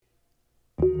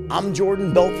I'm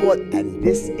Jordan Belfort, and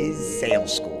this is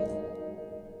Sales School.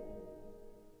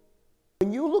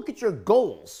 When you look at your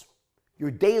goals,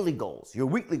 your daily goals, your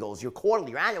weekly goals, your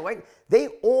quarterly, your annual, right? They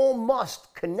all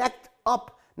must connect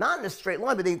up, not in a straight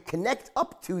line, but they connect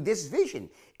up to this vision.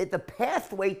 The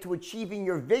pathway to achieving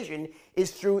your vision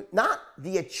is through not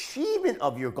the achievement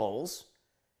of your goals.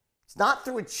 It's not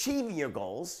through achieving your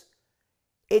goals.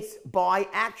 It's by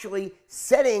actually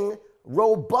setting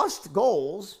robust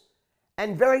goals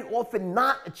and very often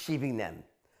not achieving them.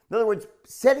 In other words,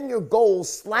 setting your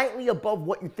goals slightly above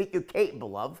what you think you're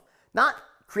capable of, not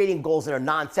creating goals that are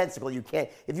nonsensical. You can't,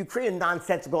 if you create a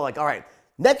nonsensical goal, like, all right,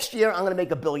 next year I'm going to make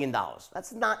 $1 billion.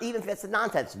 That's not, even if that's a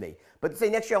nonsense to me. But say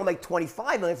next year I'll make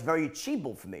 25 million, it's very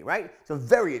achievable for me, right? So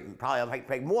probably I'll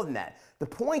make more than that. The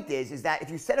point is that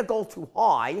if you set a goal too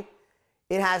high,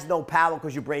 it has no power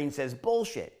because your brain says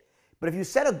bullshit. But if you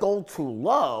set a goal too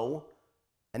low,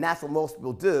 and that's what most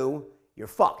people do, you're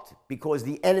fucked. Because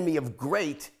the enemy of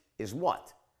great is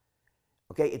what?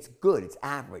 Okay, it's good, it's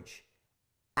average.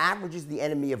 Average is the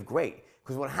enemy of great.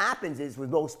 Because what happens is with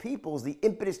most people is the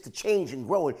impetus to change and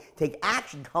grow and take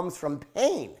action comes from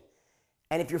pain.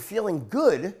 And if you're feeling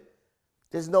good,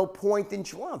 there's no point in,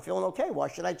 well, I'm feeling okay, why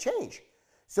should I change?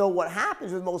 So what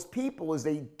happens with most people is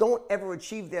they don't ever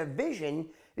achieve their vision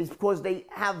is because they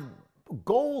have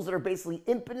goals that are basically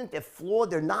impotent, they're flawed,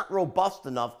 they're not robust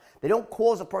enough, they don't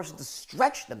cause a person to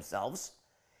stretch themselves.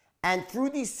 And through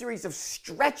these series of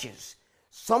stretches,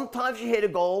 sometimes you hit a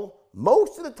goal,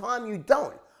 most of the time you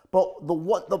don't. But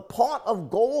the part of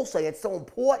goal setting that's so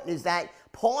important is that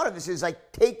part of this is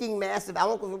like taking massive, I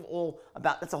won't go all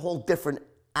about, that's a whole different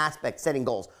aspect, setting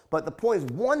goals. But the point is,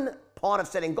 one part of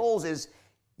setting goals is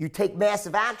you take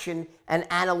massive action and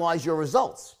analyze your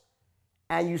results.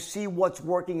 And you see what's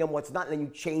working and what's not, and then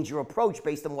you change your approach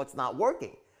based on what's not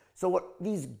working. So what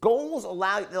these goals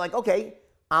allow you, they're like, okay,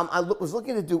 I was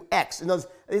looking to do X, and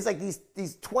there's like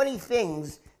these 20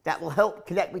 things that will help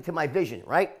connect me to my vision,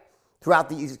 right? Throughout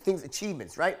these things,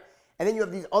 achievements, right? And then you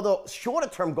have these other shorter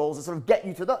term goals that sort of get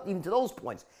you to even to those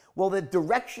points. Well, the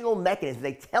directional mechanism,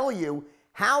 they tell you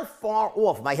how far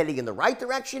off, am I heading in the right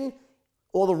direction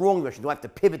or the wrong direction? Do I have to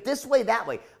pivot this way, that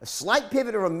way? A slight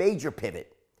pivot or a major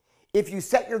pivot? If you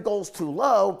set your goals too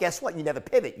low, guess what? You never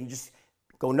pivot. You just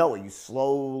go nowhere. You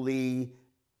slowly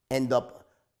end up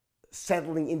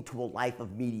settling into a life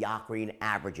of mediocrity and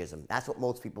averagism. That's what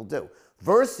most people do.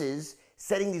 Versus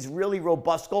setting these really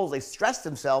robust goals, they stretch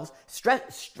themselves,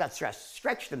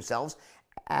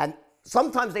 and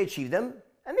sometimes they achieve them,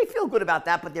 and they feel good about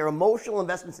that, but their emotional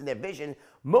investments in their vision,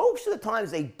 most of the times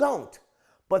they don't.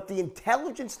 But the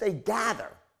intelligence they gather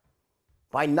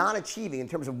by not achieving in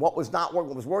terms of what was not working,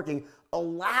 what was working,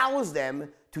 allows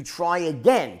them to try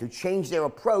again, to change their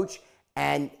approach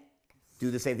and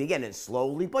do the same thing again. And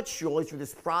slowly but surely through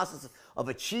this process of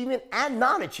achievement and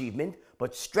non-achievement,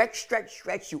 but stretch,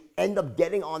 you end up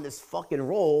getting on this fucking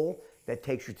roll that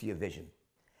takes you to your vision.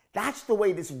 That's the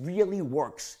way this really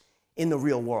works in the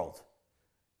real world.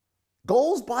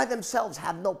 Goals by themselves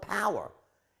have no power.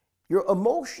 Your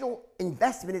emotional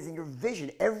investment is in your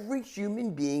vision. Every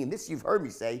human being, and this you've heard me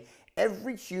say,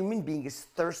 every human being is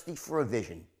thirsty for a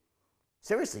vision.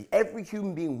 Seriously, every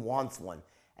human being wants one.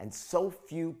 And so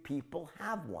few people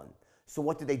have one. So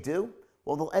what do?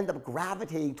 Well, they'll end up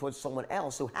gravitating towards someone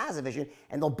else who has a vision,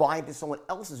 and they'll buy into someone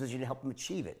else's vision to help them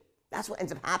achieve it. That's what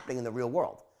ends up happening in the real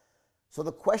world. So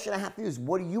the question I have for you is,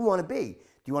 what do you want to be?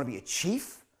 Do you want to be a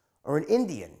chief or an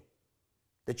Indian?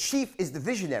 The chief is the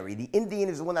visionary. The Indian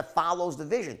is the one that follows the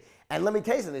vision. And let me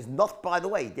tell you something, there's nothing, by the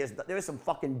way, there is some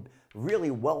fucking really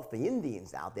wealthy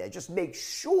Indians out there. Just make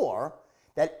sure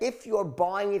that if you're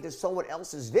buying into someone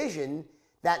else's vision,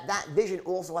 that vision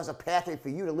also has a pathway for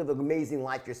you to live an amazing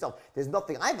life yourself. There's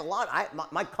nothing, I have a lot,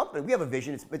 my company, we have a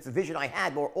vision, it's a vision I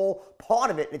had, we're all part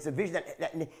of it, and it's a vision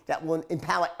that will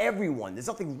empower everyone. There's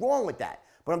nothing wrong with that.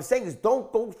 What I'm saying is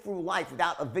don't go through life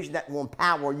without a vision that will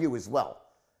empower you as well.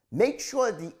 Make sure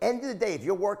at the end of the day, if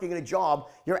you're working in a job,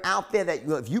 you're out there that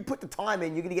if you put the time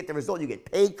in, you're going to get the result. You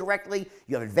get paid correctly.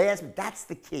 You have advancement. That's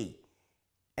the key.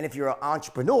 And if you're an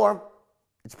entrepreneur,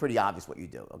 it's pretty obvious what you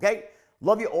do, okay?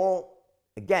 Love you all.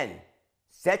 Again,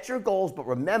 set your goals, but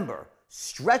remember,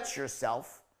 stretch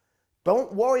yourself.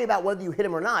 Don't worry about whether you hit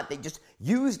them or not. They just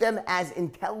use them as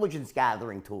intelligence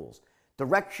gathering tools,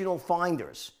 directional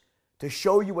finders, to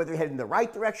show you whether you're heading in the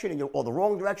right direction or the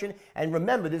wrong direction. And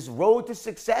remember, this road to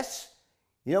success,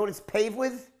 you know what it's paved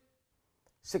with?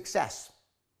 Success.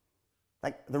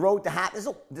 Like the road to happiness,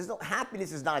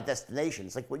 happiness is not a destination.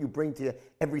 It's like what you bring to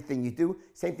everything you do.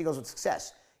 Same thing goes with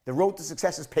success. The road to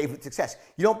success is paved with success.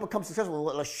 You don't become successful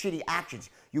with shitty actions.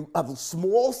 You have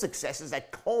small successes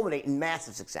that culminate in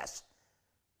massive success.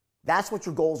 That's what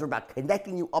your goals are about,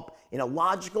 connecting you up in a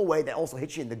logical way that also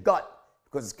hits you in the gut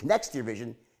because it connects to your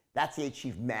vision. That's how you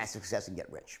achieve massive success and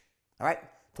get rich. All right?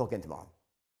 Talk again tomorrow.